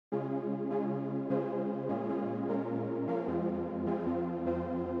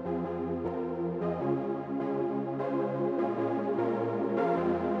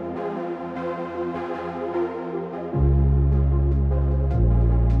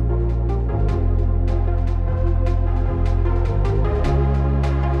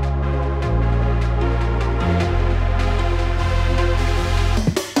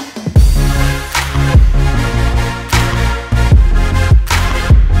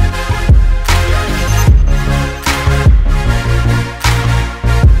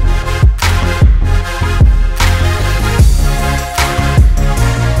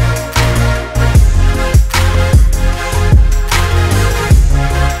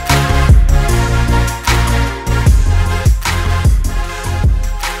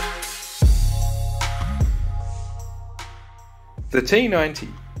The T-90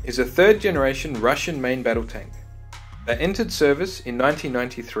 is a third-generation Russian main battle tank that entered service in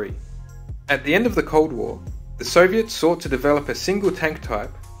 1993. At the end of the Cold War, the Soviets sought to develop a single tank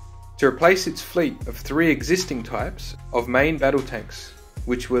type to replace its fleet of 3 existing types of main battle tanks,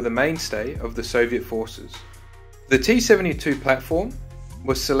 which were the mainstay of the Soviet forces. The T-72 platform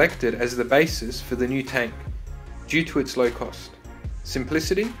was selected as the basis for the new tank due to its low cost,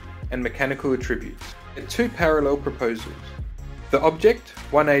 simplicity, and mechanical attributes. There are 2 parallel proposals. The Object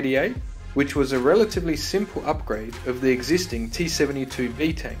 188, which was a relatively simple upgrade of the existing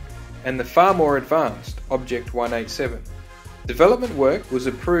T-72B tank, and the far more advanced Object 187. Development work was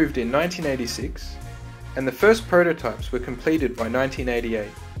approved in 1986, and the first prototypes were completed by 1988.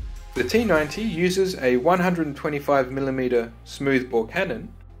 The T-90 uses a 125mm smoothbore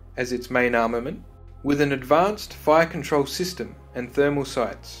cannon as its main armament, with an advanced fire control system and thermal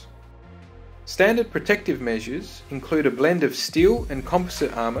sights. Standard protective measures include a blend of steel and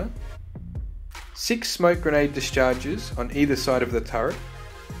composite armour, 6 smoke grenade discharges on either side of the turret,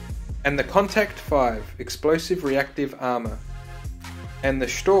 and the Contact 5 explosive reactive armour, and the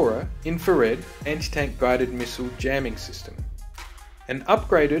Storer infrared anti-tank guided missile jamming system. An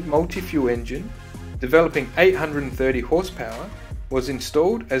upgraded multi-fuel engine, developing 830 horsepower, was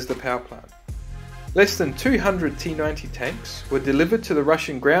installed as the power plant. Less than 200 T-90 tanks were delivered to the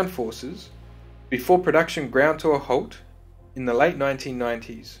Russian ground forces before production ground to a halt in the late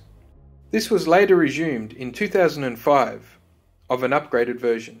 1990s. This was later resumed in 2005 of an upgraded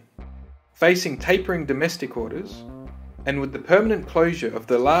version. Facing tapering domestic orders, and with the permanent closure of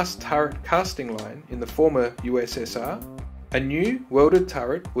the last turret casting line in the former USSR, a new welded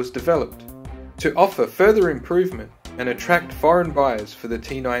turret was developed to offer further improvement and attract foreign buyers for the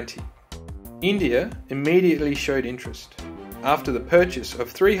T-90. India immediately showed interest after the purchase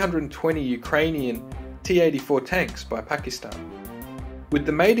of 320 Ukrainian T-84 tanks by Pakistan. With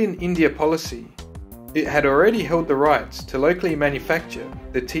the Made in India policy, it had already held the rights to locally manufacture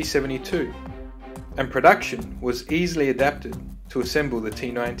the T-72, and production was easily adapted to assemble the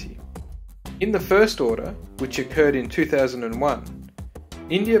T-90. In the first order, which occurred in 2001,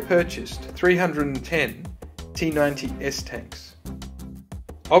 India purchased 310 T-90S tanks,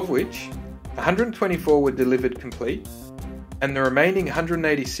 of which 124 were delivered complete, and the remaining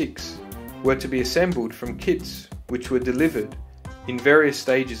 186 were to be assembled from kits which were delivered in various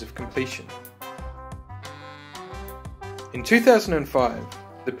stages of completion. In 2005,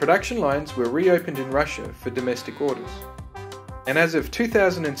 the production lines were reopened in Russia for domestic orders, and as of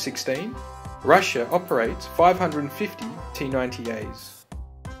 2016, Russia operates 550 T-90As.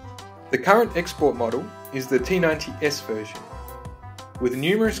 The current export model is the T-90S version, with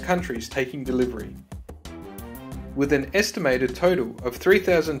numerous countries taking delivery, with an estimated total of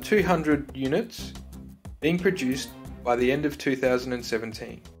 3,200 units being produced by the end of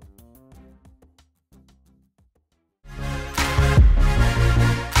 2017.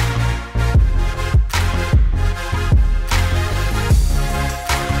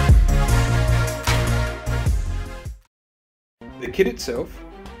 The kit itself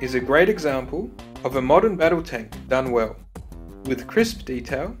is a great example of a modern battle tank done well, with crisp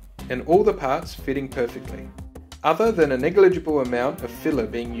detail and all the parts fitting perfectly. Other than a negligible amount of filler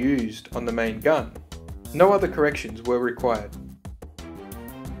being used on the main gun, no other corrections were required.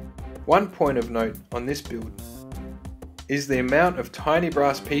 One point of note on this build is the amount of tiny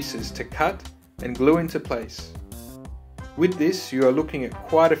brass pieces to cut and glue into place. With this, you are looking at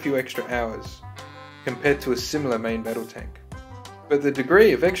quite a few extra hours compared to a similar main battle tank. But the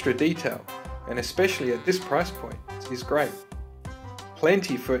degree of extra detail, and especially at this price point, is great.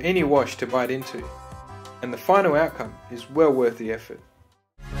 Plenty for any wash to bite into, and the final outcome is well worth the effort.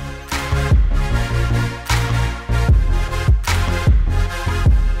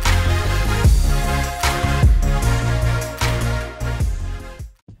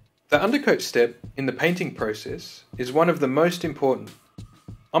 The undercoat step in the painting process is one of the most important.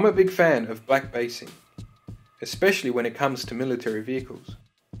 I'm a big fan of black basing, especially when it comes to military vehicles.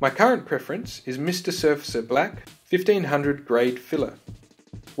 My current preference is Mr. Surfacer Black 1500 grade filler.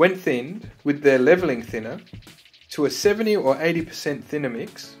 When thinned with their leveling thinner to a 70 or 80% thinner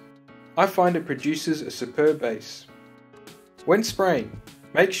mix, I find it produces a superb base. When spraying,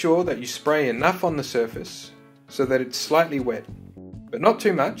 make sure that you spray enough on the surface so that it's slightly wet, but not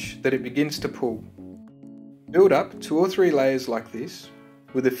too much that it begins to pool. Build up 2 or 3 layers like this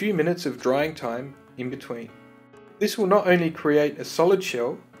with a few minutes of drying time in between. This will not only create a solid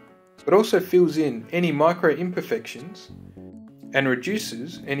shell, but also fills in any micro imperfections and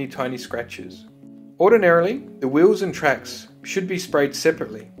reduces any tiny scratches. Ordinarily, the wheels and tracks should be sprayed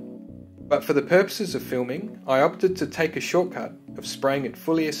separately, but for the purposes of filming, I opted to take a shortcut of spraying it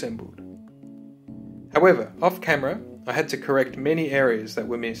fully assembled. However, off camera, I had to correct many areas that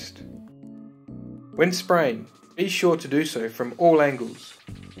were missed. When spraying, be sure to do so from all angles,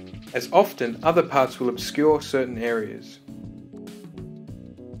 as often other parts will obscure certain areas.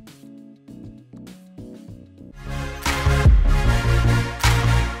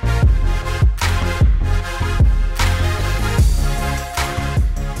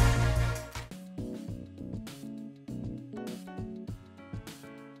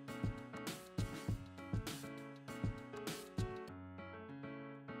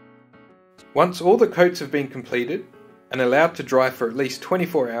 Once all the coats have been completed and allowed to dry for at least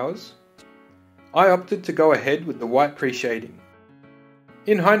 24 hours, I opted to go ahead with the white pre-shading.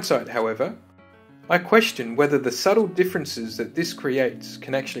 In hindsight, however, I question whether the subtle differences that this creates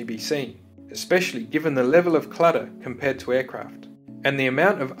can actually be seen, especially given the level of clutter compared to aircraft, and the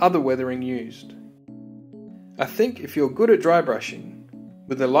amount of other weathering used. I think if you're good at dry brushing,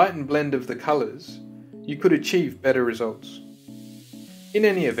 with a lightened blend of the colours, you could achieve better results. In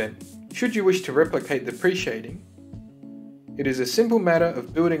any event, should you wish to replicate the pre-shading, it is a simple matter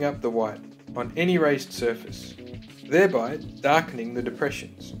of building up the white on any raised surface, thereby darkening the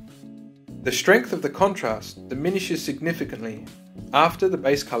depressions. The strength of the contrast diminishes significantly after the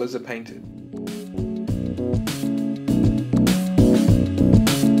base colours are painted.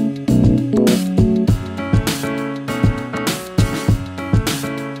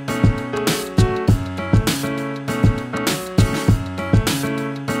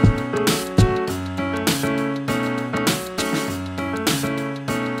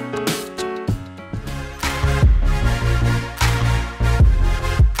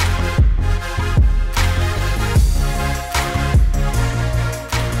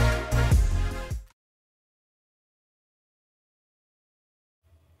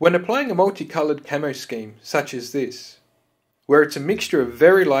 When applying a multicoloured camo scheme such as this, where it's a mixture of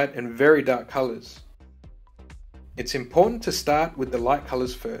very light and very dark colours, it's important to start with the light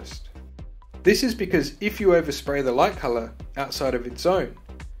colours first. This is because if you overspray the light colour outside of its zone,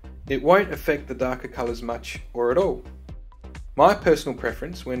 it won't affect the darker colours much or at all. My personal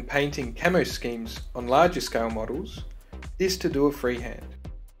preference when painting camo schemes on larger scale models is to do it freehand.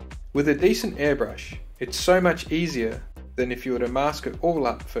 With a decent airbrush, it's so much easier than if you were to mask it all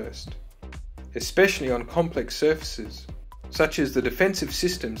up first, especially on complex surfaces, such as the defensive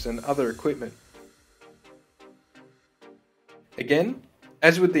systems and other equipment. Again,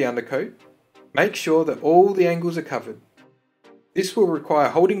 as with the undercoat, make sure that all the angles are covered. This will require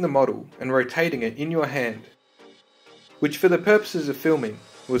holding the model and rotating it in your hand, which for the purposes of filming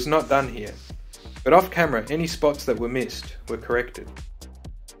was not done here, but off camera any spots that were missed were corrected.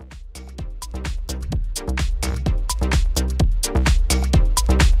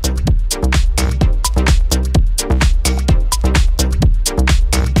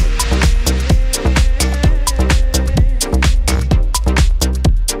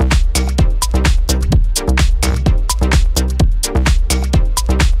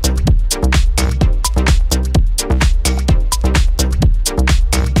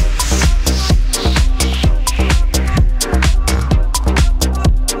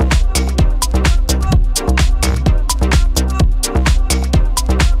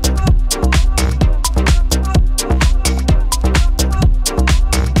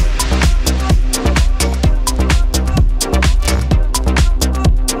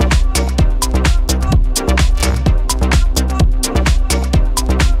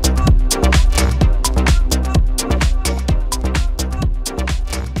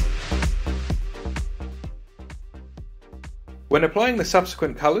 When applying the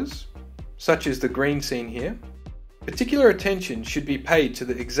subsequent colours, such as the green seen here, particular attention should be paid to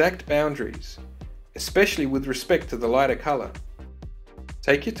the exact boundaries, especially with respect to the lighter colour.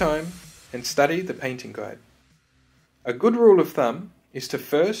 Take your time and study the painting guide. A good rule of thumb is to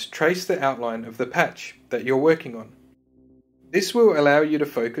first trace the outline of the patch that you're working on. This will allow you to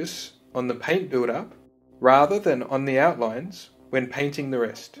focus on the paint build-up rather than on the outlines when painting the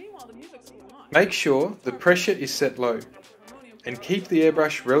rest. Make sure the pressure is set low and keep the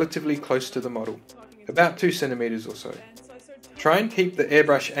airbrush relatively close to the model, about 2 centimeters or so. Try and keep the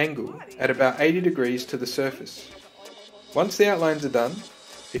airbrush angle at about 80 degrees to the surface. Once the outlines are done,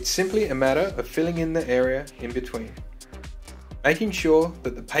 it's simply a matter of filling in the area in between, making sure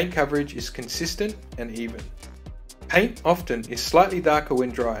that the paint coverage is consistent and even. Paint often is slightly darker when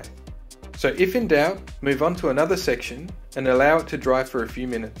dry, so if in doubt, move on to another section and allow it to dry for a few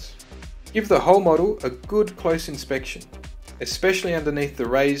minutes. Give the whole model a good close inspection, especially underneath the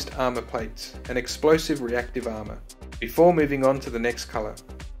raised armour plates and explosive reactive armour, before moving on to the next colour.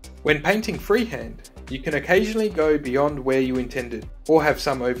 When painting freehand, you can occasionally go beyond where you intended or have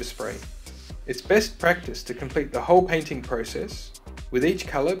some overspray. It's best practice to complete the whole painting process with each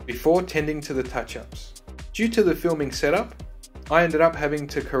colour before tending to the touch-ups. Due to the filming setup, I ended up having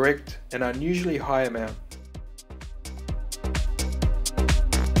to correct an unusually high amount.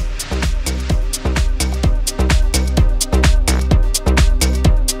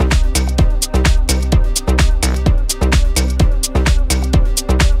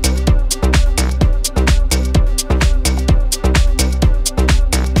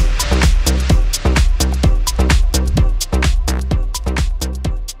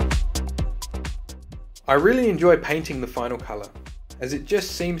 I really enjoy painting the final colour, as it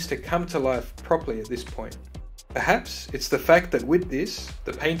just seems to come to life properly at this point. Perhaps it's the fact that with this,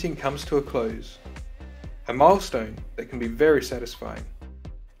 the painting comes to a close. A milestone that can be very satisfying.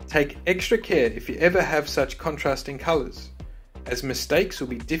 Take extra care if you ever have such contrasting colours, as mistakes will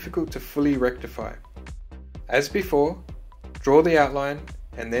be difficult to fully rectify. As before, draw the outline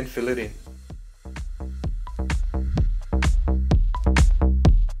and then fill it in.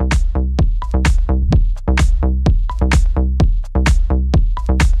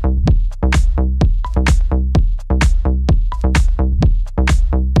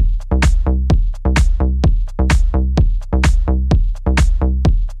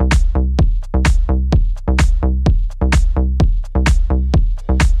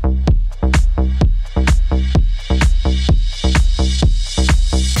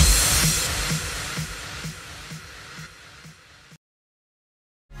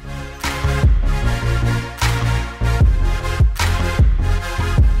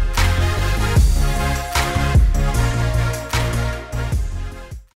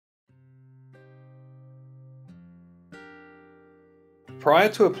 Prior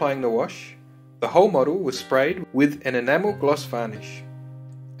to applying the wash, the whole model was sprayed with an enamel gloss varnish,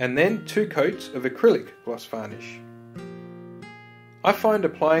 and then 2 coats of acrylic gloss varnish. I find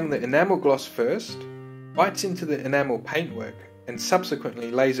applying the enamel gloss first bites into the enamel paintwork and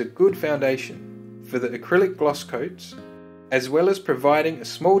subsequently lays a good foundation for the acrylic gloss coats, as well as providing a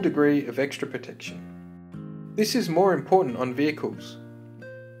small degree of extra protection. This is more important on vehicles,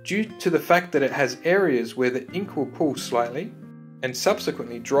 due to the fact that it has areas where the ink will pool slightly and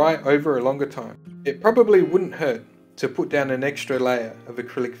subsequently dry over a longer time. It probably wouldn't hurt to put down an extra layer of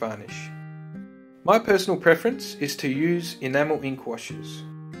acrylic varnish. My personal preference is to use enamel ink washes.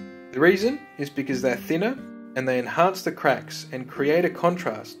 The reason is because they're thinner and they enhance the cracks and create a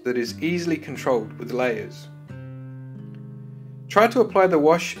contrast that is easily controlled with layers. Try to apply the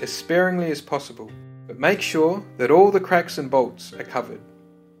wash as sparingly as possible, but make sure that all the cracks and bolts are covered.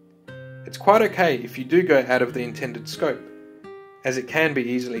 It's quite okay if you do go out of the intended scope, as it can be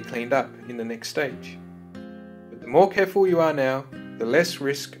easily cleaned up in the next stage. But the more careful you are now, the less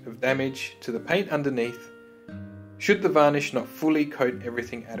risk of damage to the paint underneath, should the varnish not fully coat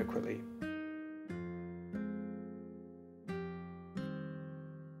everything adequately.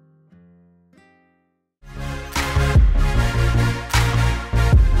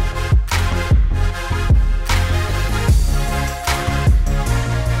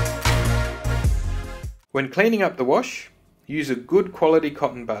 When cleaning up the wash, use a good quality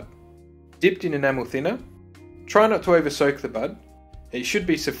cotton bud, dipped in enamel thinner. Try not to over soak the bud. It should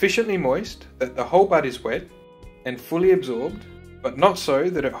be sufficiently moist that the whole bud is wet and fully absorbed, but not so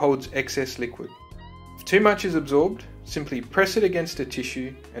that it holds excess liquid. If too much is absorbed, simply press it against a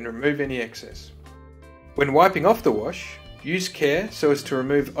tissue and remove any excess. When wiping off the wash, use care so as to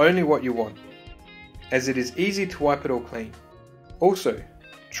remove only what you want, as it is easy to wipe it all clean. Also,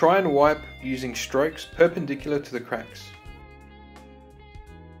 try and wipe using strokes perpendicular to the cracks.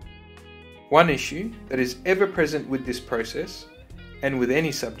 One issue that is ever present with this process, and with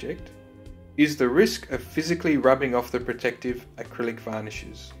any subject, is the risk of physically rubbing off the protective acrylic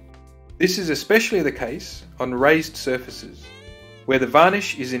varnishes. This is especially the case on raised surfaces, where the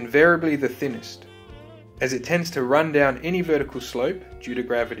varnish is invariably the thinnest, as it tends to run down any vertical slope due to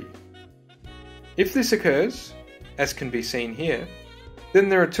gravity. If this occurs, as can be seen here, then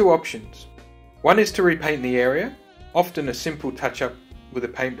there are 2 options. One is to repaint the area, often a simple touch-up with a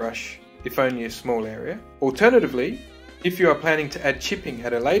paintbrush, if only a small area. Alternatively, if you are planning to add chipping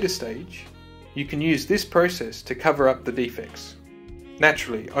at a later stage, you can use this process to cover up the defects.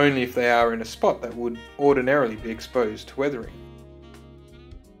 Naturally, only if they are in a spot that would ordinarily be exposed to weathering.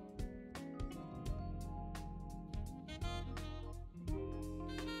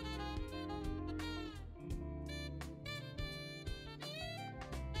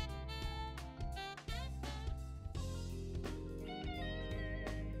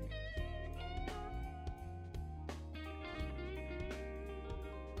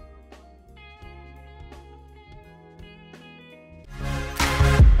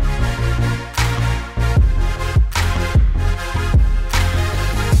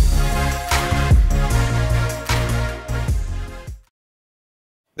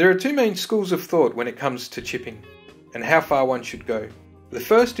 There are two main schools of thought when it comes to chipping, and how far one should go. The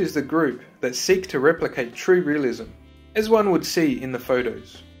first is the group that seek to replicate true realism, as one would see in the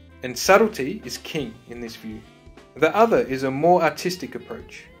photos, and subtlety is king in this view. The other is a more artistic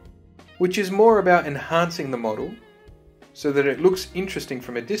approach, which is more about enhancing the model so that it looks interesting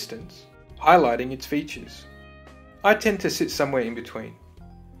from a distance, highlighting its features. I tend to sit somewhere in between,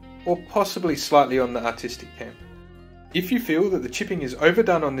 or possibly slightly on the artistic camp. If you feel that the chipping is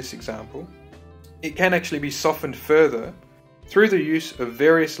overdone on this example, it can actually be softened further through the use of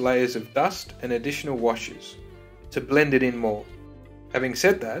various layers of dust and additional washes to blend it in more. Having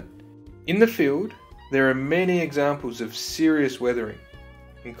said that, in the field there are many examples of serious weathering,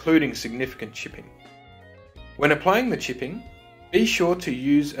 including significant chipping. When applying the chipping, be sure to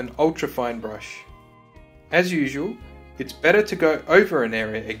use an ultrafine brush. As usual, it's better to go over an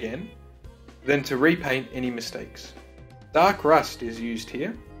area again than to repaint any mistakes. Dark rust is used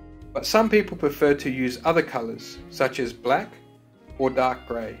here, but some people prefer to use other colours such as black or dark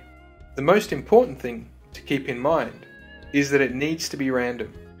grey. The most important thing to keep in mind is that it needs to be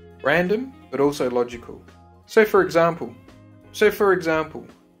random. Random, but also logical. So for example,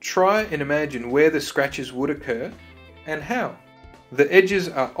 try and imagine where the scratches would occur and how. The edges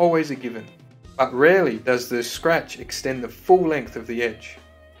are always a given, but rarely does the scratch extend the full length of the edge.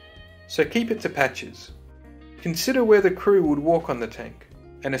 So keep it to patches. Consider where the crew would walk on the tank,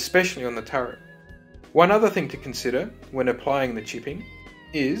 and especially on the turret. One other thing to consider when applying the chipping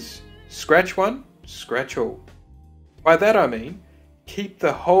is scratch one, scratch all. By that I mean, keep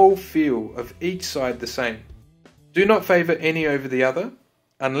the whole feel of each side the same. Do not favour any over the other,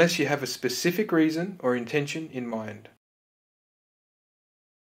 unless you have a specific reason or intention in mind.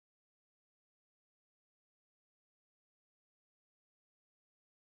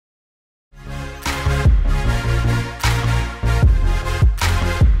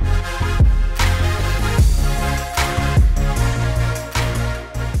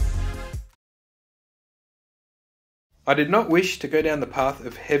 I did not wish to go down the path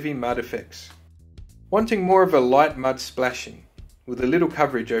of heavy mud effects, wanting more of a light mud splashing with a little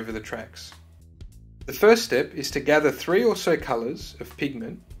coverage over the tracks. The first step is to gather 3 or so colours of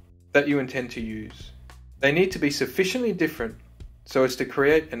pigment that you intend to use. They need to be sufficiently different so as to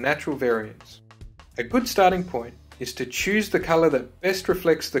create a natural variance. A good starting point is to choose the colour that best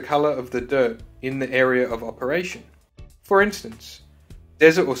reflects the colour of the dirt in the area of operation. For instance,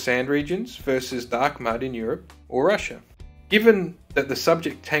 desert or sand regions versus dark mud in Europe or Russia. Given that the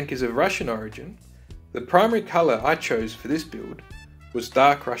subject tank is of Russian origin, the primary colour I chose for this build was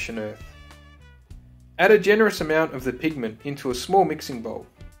dark Russian earth. Add a generous amount of the pigment into a small mixing bowl.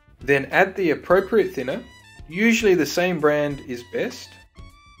 Then add the appropriate thinner, usually the same brand is best.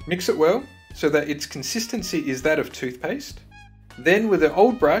 Mix it well so that its consistency is that of toothpaste. Then with an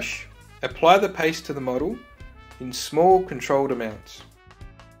old brush, apply the paste to the model in small controlled amounts.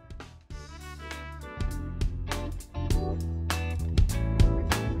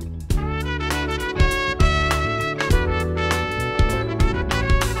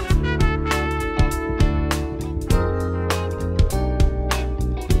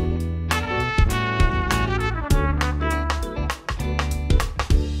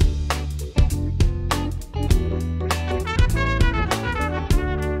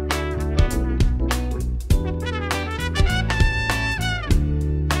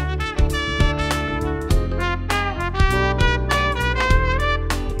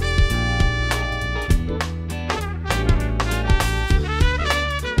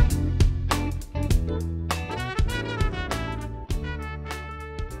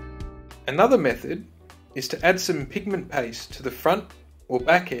 Another method is to add some pigment paste to the front or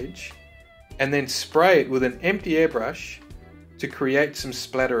back edge and then spray it with an empty airbrush to create some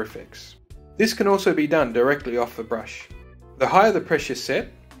splatter effects. This can also be done directly off the brush. The higher the pressure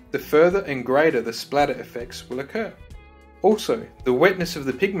set, the further and greater the splatter effects will occur. Also, the wetness of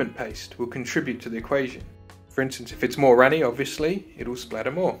the pigment paste will contribute to the equation. For instance, if it's more runny, obviously, it'll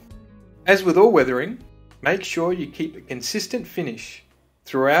splatter more. As with all weathering, make sure you keep a consistent finish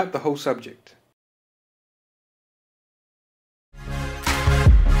throughout the whole subject.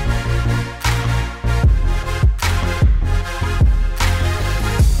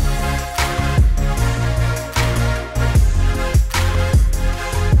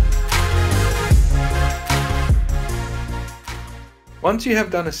 Once you have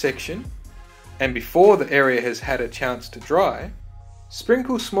done a section, and before the area has had a chance to dry,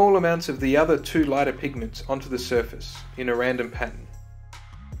 sprinkle small amounts of the other 2 lighter pigments onto the surface in a random pattern.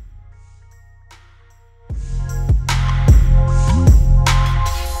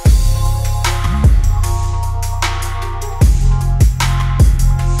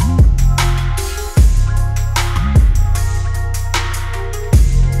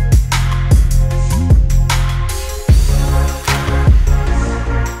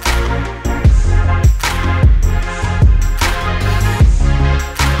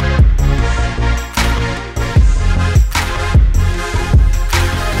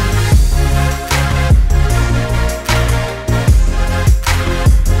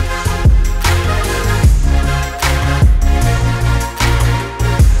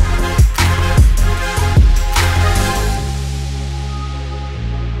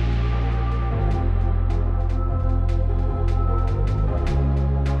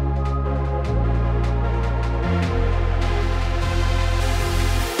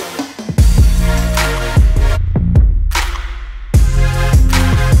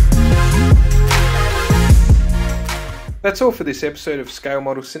 That's all for this episode of Scale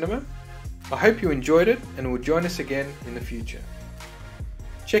Model Cinema. I hope you enjoyed it and will join us again in the future.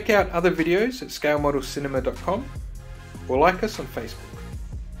 Check out other videos at scalemodelcinema.com or like us on Facebook.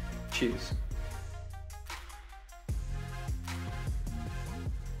 Cheers.